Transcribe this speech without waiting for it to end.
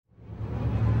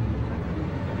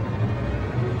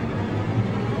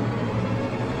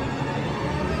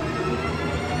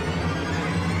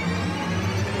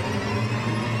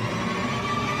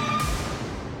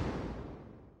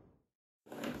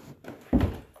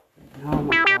Oh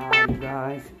my god, you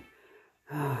guys.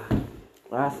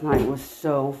 Last night was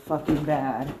so fucking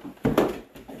bad.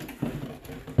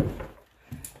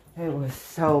 It was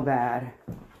so bad.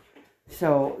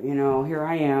 So, you know, here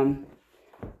I am,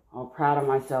 all proud of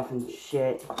myself and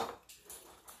shit,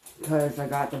 because I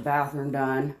got the bathroom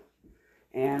done,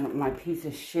 and my piece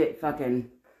of shit fucking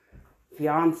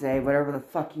fiance, whatever the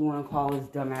fuck you want to call his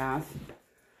dumbass,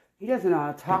 he doesn't know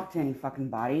how to talk to any fucking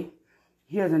body.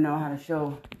 He doesn't know how to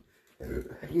show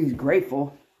he's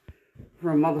grateful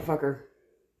for a motherfucker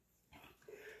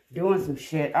doing some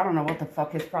shit. I don't know what the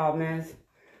fuck his problem is,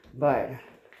 but,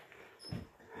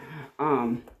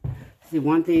 see,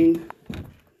 one thing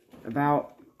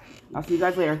about, I'll see you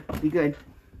guys later, be good.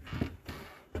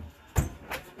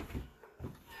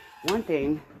 One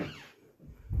thing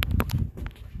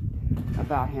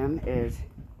about him is,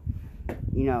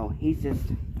 you know, he's just,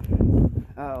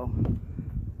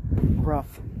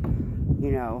 rough,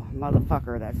 you know,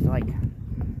 motherfucker that's like,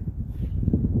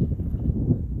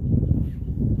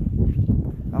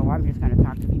 I'm just gonna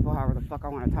talk to people however the fuck I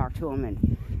want to talk to them,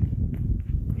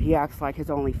 and he acts like his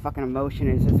only fucking emotion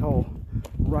is his whole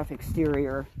rough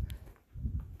exterior.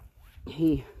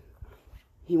 He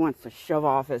wants to shove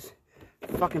off his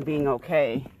fucking being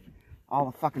okay all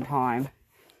the fucking time,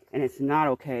 and it's not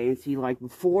okay. And see, like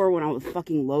before, when I was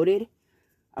fucking loaded,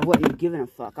 I wouldn't have given a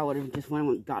fuck. I would have just went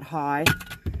and got high,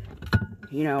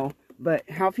 you know. But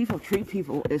how people treat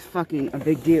people is fucking a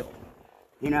big deal,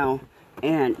 you know.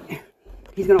 And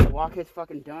he's gonna walk his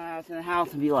fucking dumb ass in the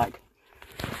house and be like,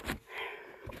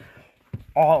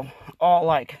 all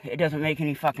like, it doesn't make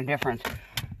any fucking difference.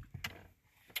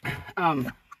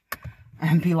 And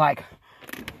be like,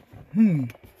 it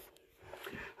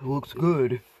looks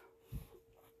good.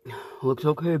 Looks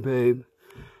okay, babe.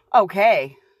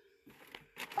 Okay.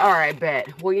 Alright,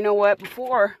 bet. Well, you know what?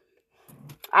 Before,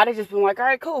 I'd have just been like,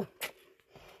 alright, cool.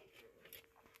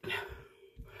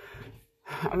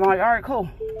 I'm like, alright, cool.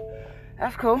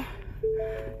 That's cool.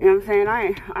 You know what I'm saying?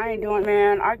 I ain't doing,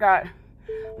 man. I'm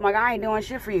like, I ain't doing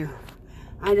shit for you.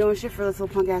 I ain't doing shit for this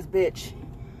little punk ass bitch.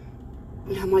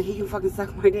 I'm like, he can fucking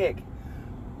suck my dick.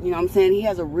 You know what I'm saying? He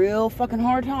has a real fucking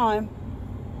hard time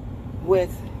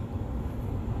with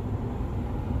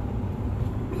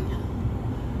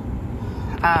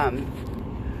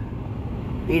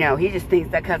you know, he just thinks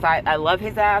that because I love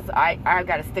his ass, I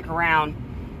gotta stick around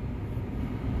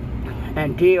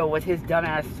and deal with his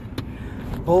dumbass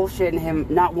bullshit and him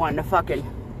not wanting to fucking,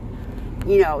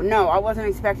 you know, no, I wasn't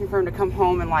expecting for him to come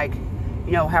home and like,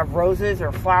 you know, have roses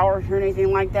or flowers or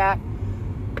anything like that.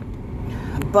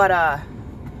 But,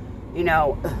 you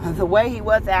know, the way he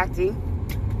was acting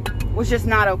was just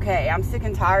not okay. I'm sick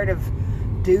and tired of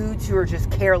dudes who are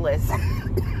just careless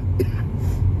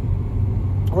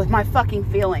with my fucking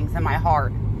feelings and my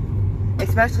heart.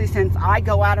 Especially since I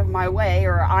go out of my way,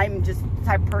 or I'm just the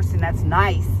type of person that's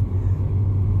nice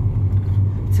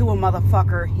to a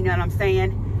motherfucker, you know what I'm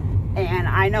saying? And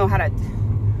I know how to,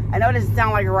 I know it doesn't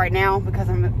sound like it right now because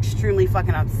I'm extremely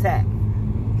fucking upset.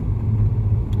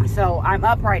 So I'm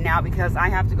up right now because I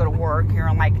have to go to work here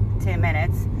in like 10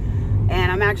 minutes.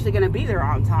 And I'm actually going to be there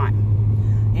on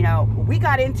time. You know, we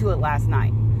got into it last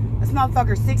night. This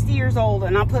motherfucker's 60 years old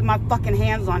and I'm putting my fucking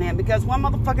hands on him. Because one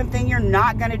motherfucking thing you're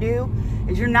not going to do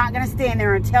is you're not going to stand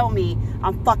there and tell me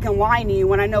I'm fucking lying to you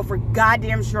when I know for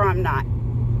goddamn sure I'm not.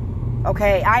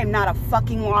 Okay? I am not a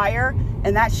fucking liar.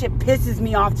 And that shit pisses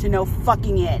me off to no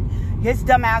fucking end. His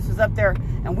dumb ass was up there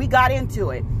and we got into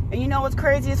it. And you know what's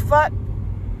crazy as fuck?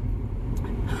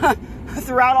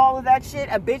 Throughout all of that shit,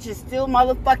 a bitch is still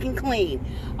motherfucking clean.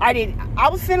 I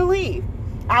was finna leave.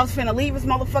 I was finna leave his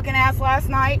motherfucking ass last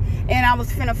night, and I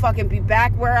was finna fucking be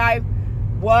back where I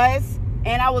was,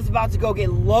 and I was about to go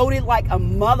get loaded like a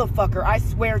motherfucker, I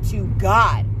swear to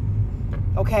God.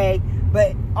 Okay?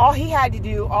 But all he had to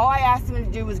do, all I asked him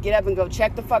to do was get up and go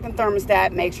check the fucking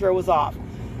thermostat, make sure it was off.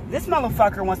 This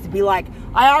motherfucker wants to be like,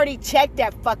 I already checked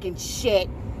that fucking shit,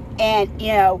 and,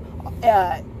 you know,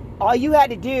 all you had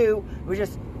to do was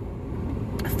just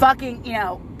fucking, you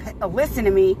know, listen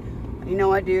to me. You know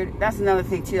what, dude? That's another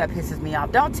thing, too, that pisses me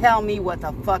off. Don't tell me what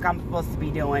the fuck I'm supposed to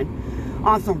be doing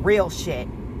on some real shit.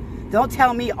 Don't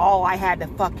tell me all I had to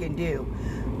fucking do.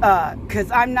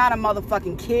 Because I'm not a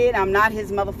motherfucking kid. I'm not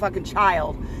his motherfucking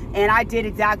child. And I did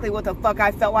exactly what the fuck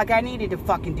I felt like I needed to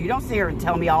fucking do. Don't sit here and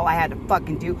tell me all I had to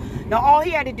fucking do. No, all he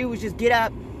had to do was just get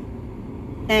up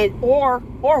and, or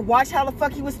watch how the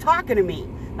fuck he was talking to me.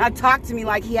 Not talk to me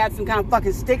like he had some kind of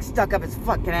fucking stick stuck up his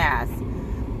fucking ass.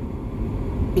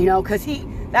 You know, cause he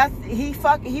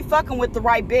fucking with the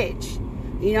right bitch.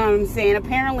 You know what I'm saying?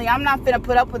 Apparently, I'm not finna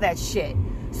put up with that shit.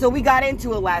 So we got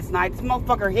into it last night. This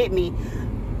motherfucker hit me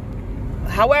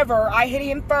However, I hit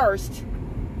him first.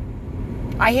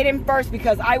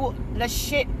 Because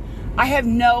I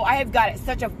have got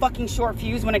such a fucking short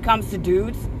fuse when it comes to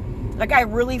dudes. Like, I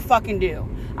really fucking do.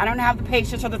 I don't have the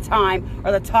patience or the time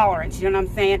or the tolerance, you know what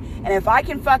I'm saying? And if I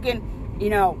can fucking,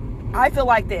 I feel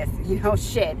like this,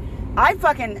 shit. I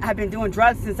fucking have been doing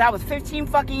drugs since I was 15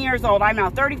 fucking years old. I'm now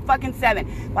 30 fucking 7.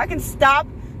 If I can stop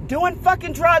doing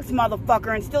fucking drugs,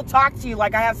 motherfucker, and still talk to you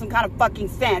like I have some kind of fucking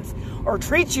sense, or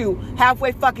treat you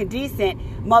halfway fucking decent,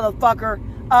 motherfucker,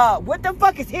 what the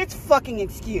fuck is his fucking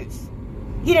excuse?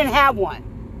 He didn't have one.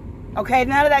 Okay,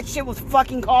 none of that shit was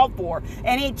fucking called for.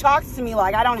 And he talks to me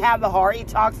like I don't have the heart. He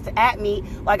talks at me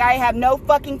like I have no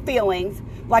fucking feelings,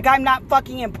 like I'm not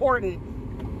fucking important,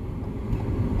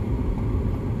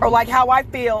 or like how I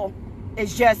feel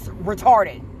is just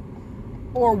retarded,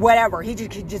 or whatever. He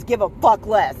just could just give a fuck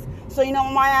less. So you know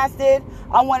what my ass did?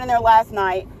 I went in there last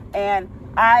night and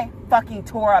I fucking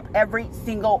tore up every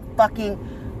single fucking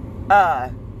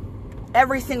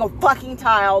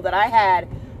tile that I had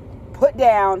put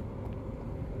down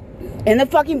in the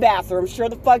fucking bathroom. Sure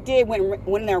the fuck did. Went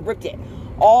in there and ripped it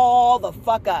all the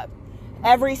fuck up.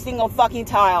 Every single fucking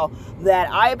tile that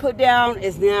I put down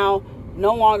is now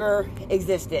no longer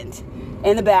existent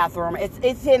in the bathroom.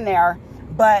 It's in there,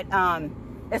 but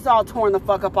it's all torn the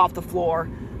fuck up off the floor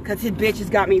because his bitch has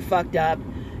got me fucked up.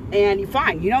 And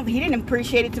fine, he didn't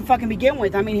appreciate it to fucking begin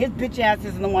with. I mean, his bitch ass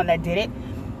isn't the one that did it.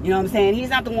 You know what I'm saying? He's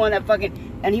not the one that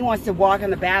fucking, and he wants to walk in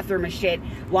the bathroom and shit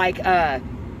like,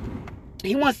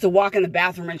 he wants to walk in the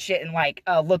bathroom and shit and like,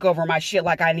 look over my shit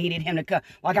like I needed him to come,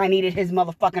 like I needed his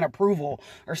motherfucking approval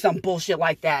or some bullshit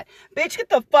like that. Bitch, get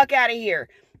the fuck out of here.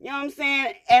 You know what I'm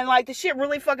saying? And like the shit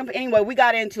really fucking, anyway, we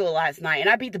got into it last night and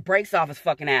I beat the brakes off his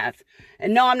fucking ass.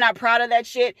 And no, I'm not proud of that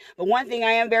shit. But one thing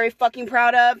I am very fucking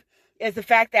proud of is the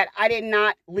fact that I did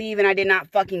not leave and I did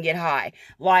not fucking get high.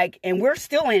 Like, and we're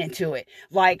still into it.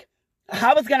 Like,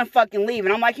 I was gonna fucking leave.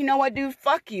 And I'm like, you know what, dude?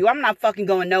 Fuck you. I'm not fucking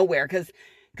going nowhere. Because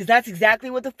that's exactly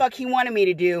what the fuck he wanted me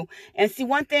to do. And see,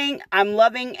 one thing I'm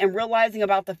loving and realizing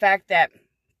about the fact that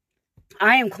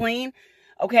I am clean.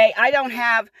 Okay, I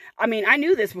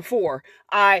knew this before.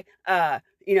 Oh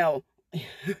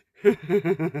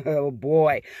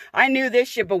boy. I knew this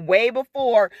shit, but way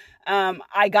before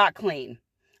I got clean.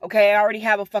 Okay, I already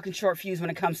have a fucking short fuse when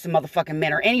it comes to motherfucking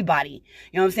men or anybody.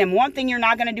 You know what I'm saying? One thing you're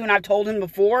not gonna do, and I've told him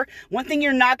before, one thing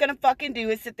you're not gonna fucking do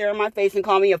is sit there in my face and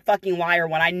call me a fucking liar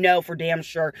when I know for damn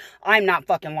sure I'm not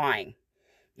fucking lying.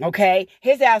 Okay?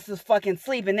 His ass is fucking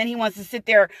asleep, and then he wants to sit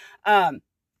there,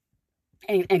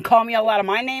 and call me all out of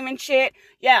my name and shit.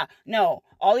 Yeah, no.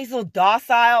 All these little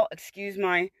docile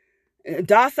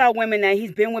women that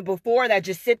he's been with before that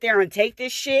just sit there and take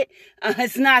this shit.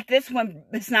 It's not this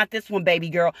one, baby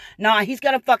girl. Nah, he's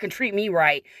gotta fucking treat me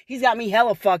right. He's got me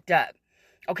hella fucked up.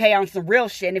 Okay, on some real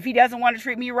shit. And if he doesn't want to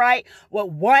treat me right,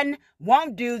 what one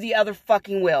won't do, the other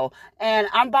fucking will. And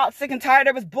I'm about sick and tired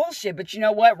of his bullshit. But you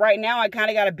know what? Right now, I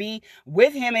kind of gotta be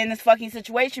with him in this fucking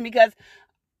situation because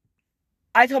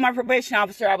I told my probation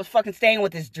officer I was fucking staying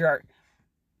with this jerk.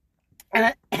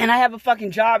 And I have a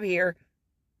fucking job here.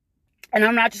 And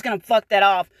I'm not just going to fuck that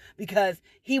off because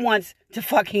he wants to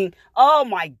fucking, oh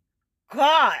my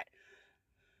God.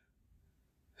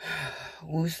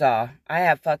 Woosah. I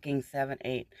have fucking 7,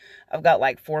 8. I've got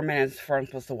like 4 minutes before I'm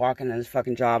supposed to walk into this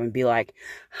fucking job and be like,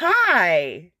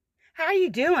 hi. How you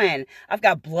doing? I've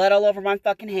got blood all over my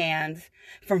fucking hands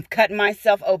from cutting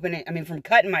myself open. From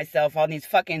cutting myself on these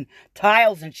fucking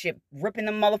tiles and shit, ripping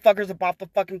the motherfuckers up off the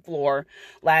fucking floor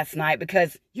last night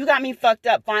because you got me fucked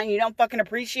up. Fine, you don't fucking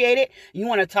appreciate it. You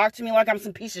want to talk to me like I'm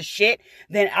some piece of shit?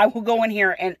 Then I will go in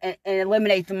here and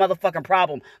eliminate the motherfucking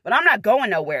problem. But I'm not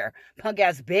going nowhere, punk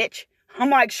ass bitch.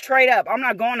 I'm like straight up, I'm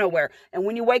not going nowhere. And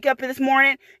when you wake up this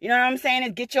morning, you know what I'm saying,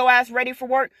 and get your ass ready for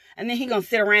work, and then he gonna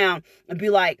sit around and be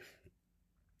like,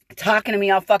 talking to me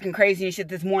all fucking crazy and shit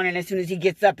this morning as soon as he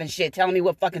gets up and shit, telling me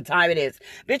what fucking time it is.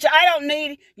 Bitch, I don't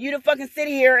need you to fucking sit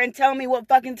here and tell me what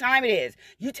fucking time it is.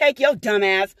 You take your dumb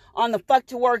ass on the fuck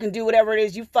to work and do whatever it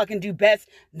is you fucking do best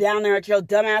down there at your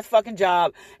dumb ass fucking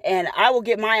job, and I will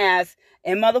get my ass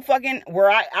and motherfucking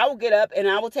where I will get up and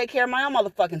I will take care of my own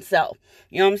motherfucking self.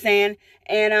 You know what I'm saying?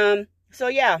 And so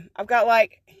yeah, I've got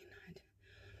like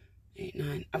 8,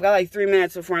 9. I've got like 3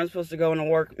 minutes before I'm supposed to go into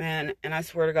work, man. And I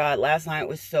swear to God, last night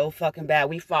was so fucking bad.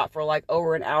 We fought for like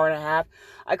over an hour and a half.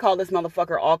 I called this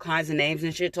motherfucker all kinds of names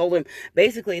and shit. Told him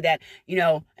basically that,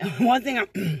 one thing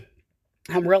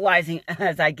I'm realizing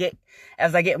as I get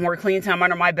more clean time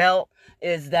under my belt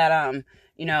is that,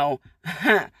 you know,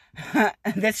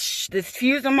 this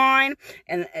fuse of mine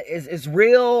and is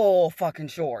real fucking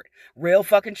short. Real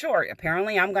fucking short.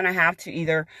 Apparently, I'm going to have to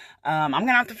either, I'm going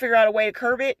to have to figure out a way to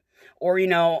curb it, or, you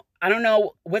know, I don't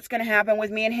know what's going to happen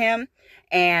with me and him.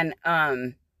 And,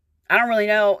 I don't really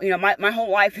know, you know, my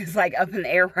whole life is like up in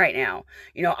the air right now.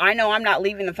 You know I'm not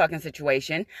leaving the fucking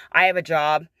situation. I have a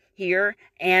job here,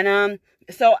 and,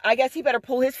 so I guess he better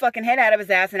pull his fucking head out of his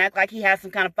ass and act like he has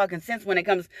some kind of fucking sense when it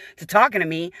comes to talking to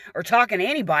me or talking to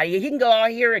anybody. He can go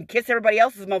out here and kiss everybody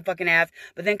else's motherfucking ass,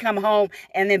 but then come home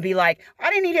and then be like, I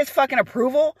didn't need his fucking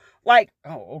approval. Like,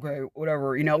 oh, okay,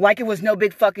 whatever, you know, like it was no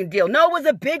big fucking deal. No, it was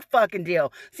a big fucking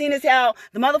deal. Seeing as how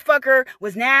the motherfucker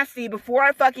was nasty before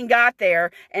I fucking got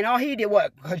there, and all he did,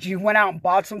 what, because you went out and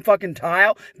bought some fucking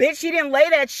tile? Bitch, he didn't lay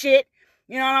that shit.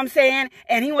 You know what I'm saying?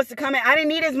 And he wants to come in. I didn't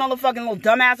need his motherfucking little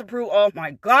dumbass approval. Oh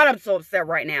my God, I'm so upset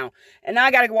right now. And now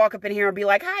I gotta walk up in here and be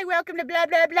like, hi, welcome to blah,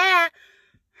 blah, blah.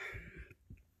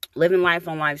 Living life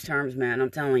on life's terms, man. I'm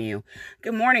telling you.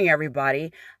 Good morning,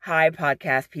 everybody. Hi,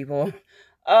 podcast people.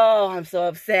 Oh, I'm so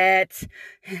upset.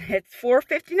 It's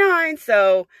 4:59,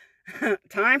 so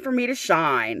time for me to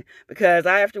shine because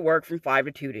I have to work from 5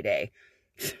 to 2 today.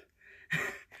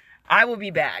 I will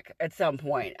be back at some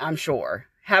point, I'm sure.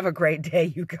 Have a great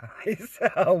day, you guys.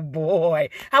 Oh, boy.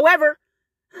 However,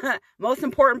 most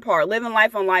important part, living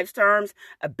life on life's terms,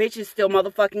 a bitch is still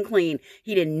motherfucking clean.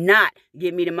 He did not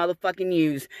give me the motherfucking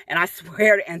news. And I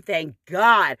swear, and thank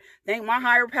God, thank my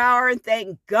higher power, and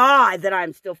thank God that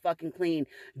I'm still fucking clean.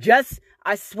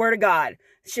 I swear to God,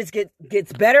 shit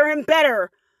gets better and better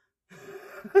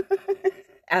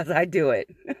as I do it.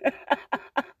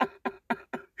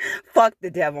 Fuck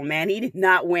the devil, man. He did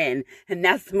not win. And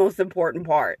that's the most important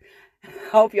part.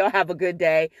 Hope y'all have a good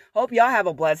day. Hope y'all have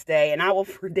a blessed day. And I will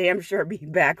for damn sure be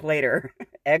back later.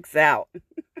 X out.